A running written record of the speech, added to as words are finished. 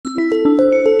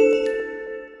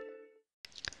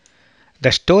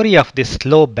The story of this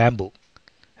slow bamboo,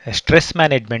 a stress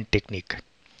management technique,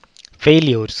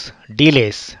 failures,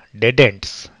 delays, dead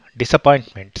ends,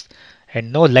 disappointments,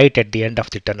 and no light at the end of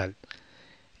the tunnel.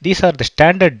 These are the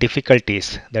standard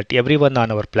difficulties that everyone on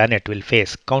our planet will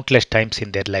face countless times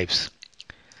in their lives.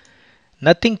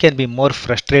 Nothing can be more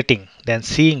frustrating than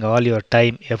seeing all your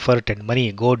time, effort, and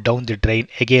money go down the drain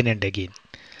again and again.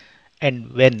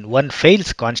 And when one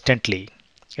fails constantly,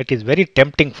 it is very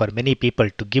tempting for many people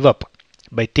to give up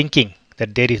by thinking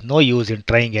that there is no use in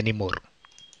trying anymore.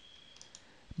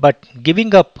 But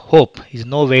giving up hope is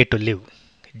no way to live.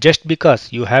 Just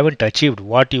because you haven't achieved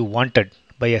what you wanted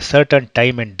by a certain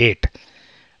time and date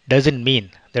doesn't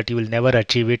mean that you will never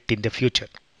achieve it in the future.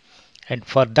 And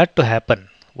for that to happen,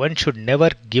 one should never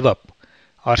give up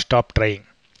or stop trying.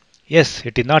 Yes,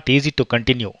 it is not easy to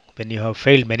continue when you have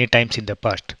failed many times in the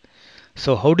past.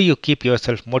 So, how do you keep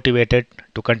yourself motivated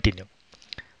to continue?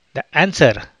 The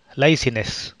answer lies in a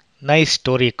nice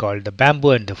story called The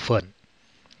Bamboo and the Fern.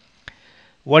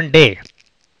 One day,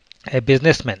 a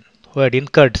businessman who had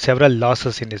incurred several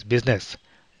losses in his business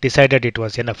decided it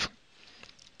was enough.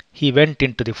 He went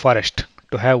into the forest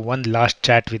to have one last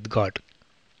chat with God.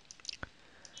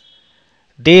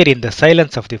 There, in the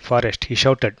silence of the forest, he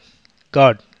shouted,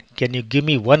 God, can you give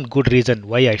me one good reason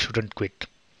why I shouldn't quit?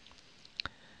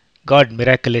 God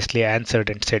miraculously answered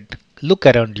and said, Look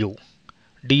around you.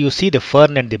 Do you see the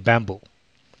fern and the bamboo?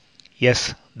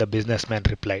 Yes, the businessman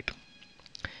replied.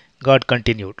 God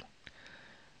continued,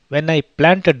 When I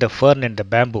planted the fern and the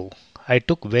bamboo, I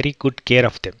took very good care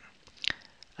of them.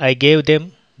 I gave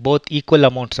them both equal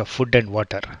amounts of food and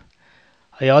water.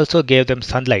 I also gave them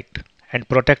sunlight and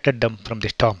protected them from the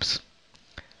storms.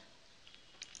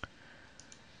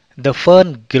 The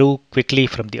fern grew quickly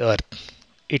from the earth.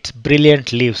 Its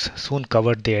brilliant leaves soon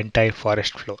covered the entire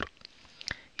forest floor.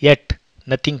 Yet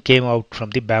nothing came out from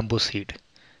the bamboo seed.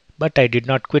 But I did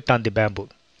not quit on the bamboo.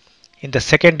 In the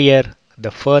second year,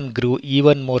 the fern grew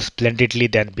even more splendidly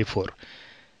than before,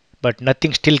 but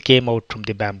nothing still came out from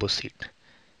the bamboo seed.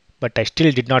 But I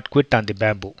still did not quit on the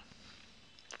bamboo.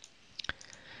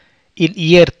 In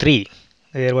year 3,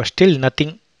 there was still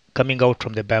nothing coming out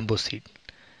from the bamboo seed,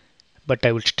 but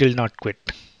I would still not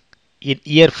quit. In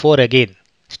year 4 again,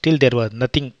 still there was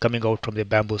nothing coming out from the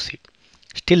bamboo seed.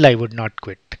 Still I would not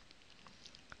quit.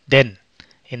 Then,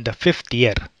 in the 5th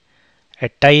year, a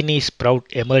tiny sprout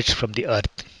emerged from the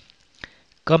earth.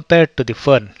 Compared to the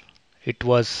fern, it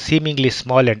was seemingly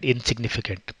small and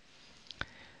insignificant.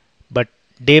 But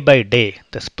day by day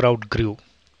the sprout grew.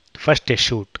 First a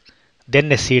shoot,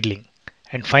 then a seedling,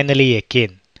 and finally a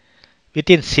cane.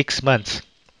 Within 6 months,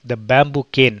 the bamboo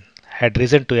cane had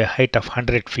risen to a height of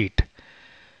 100 feet.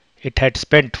 It had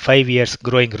spent 5 years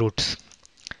growing roots.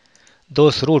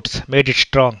 Those roots made it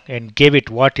strong and gave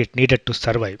it what it needed to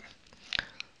survive.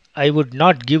 I would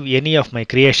not give any of my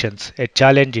creations a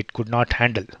challenge it could not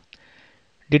handle.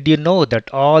 Did you know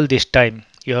that all this time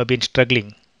you have been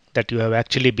struggling, that you have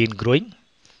actually been growing?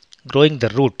 Growing the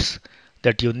roots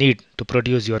that you need to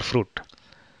produce your fruit.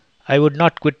 I would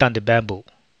not quit on the bamboo.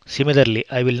 Similarly,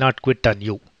 I will not quit on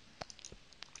you.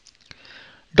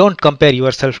 Don't compare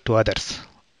yourself to others.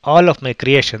 All of my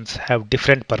creations have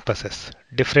different purposes,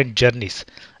 different journeys,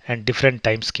 and different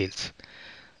time scales.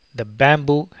 The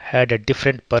bamboo had a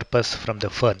different purpose from the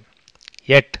fern.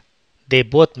 Yet, they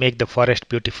both make the forest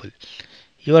beautiful.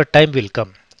 Your time will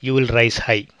come. You will rise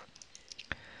high,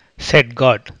 said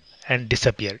God, and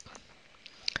disappeared.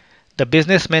 The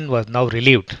businessman was now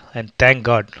relieved and thanked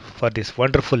God for this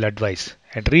wonderful advice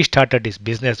and restarted his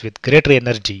business with greater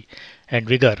energy and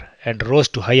vigor and rose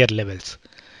to higher levels.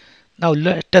 Now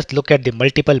let us look at the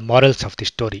multiple morals of the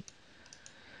story.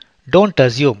 Don't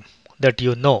assume that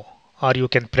you know or you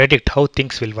can predict how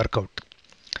things will work out.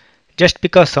 Just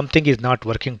because something is not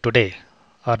working today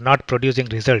or not producing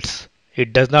results,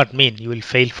 it does not mean you will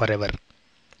fail forever.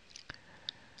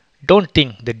 Don't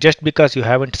think that just because you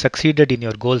haven't succeeded in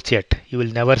your goals yet, you will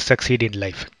never succeed in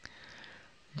life.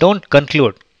 Don't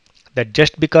conclude that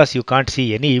just because you can't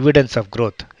see any evidence of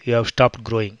growth, you have stopped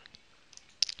growing.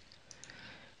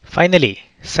 Finally,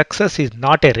 success is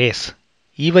not a race,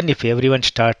 even if everyone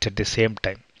starts at the same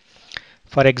time.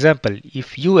 For example,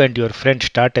 if you and your friend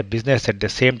start a business at the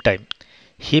same time,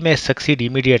 he may succeed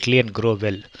immediately and grow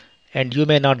well, and you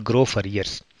may not grow for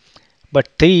years. But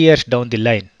 3 years down the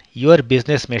line, your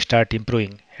business may start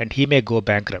improving and he may go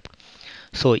bankrupt.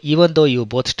 So even though you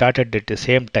both started at the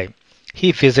same time,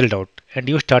 he fizzled out and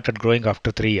you started growing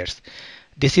after 3 years.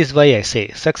 This is why I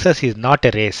say success is not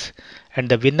a race and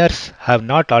the winners have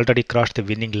not already crossed the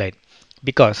winning line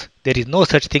because there is no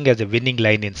such thing as a winning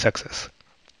line in success.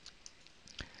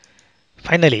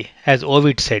 Finally, as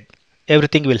Ovid said,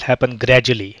 everything will happen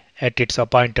gradually at its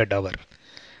appointed hour.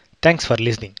 Thanks for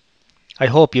listening. I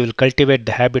hope you will cultivate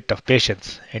the habit of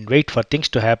patience and wait for things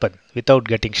to happen without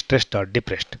getting stressed or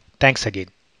depressed. Thanks again.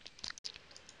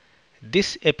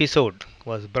 This episode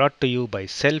was brought to you by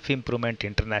Self Improvement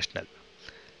International,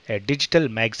 a digital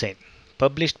magazine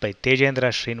published by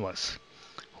Tejendra Srinivas,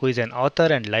 who is an author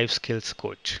and life skills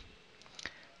coach.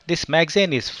 This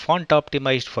magazine is font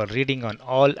optimized for reading on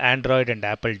all Android and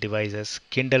Apple devices,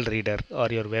 Kindle Reader, or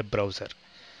your web browser.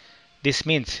 This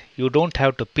means you don't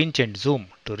have to pinch and zoom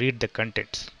to read the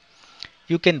contents.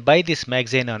 You can buy this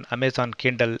magazine on Amazon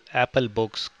Kindle, Apple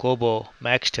Books, Kobo,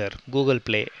 Maxter, Google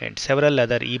Play, and several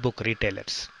other ebook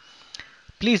retailers.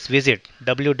 Please visit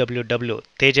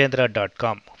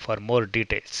www.tejendra.com for more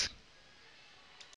details.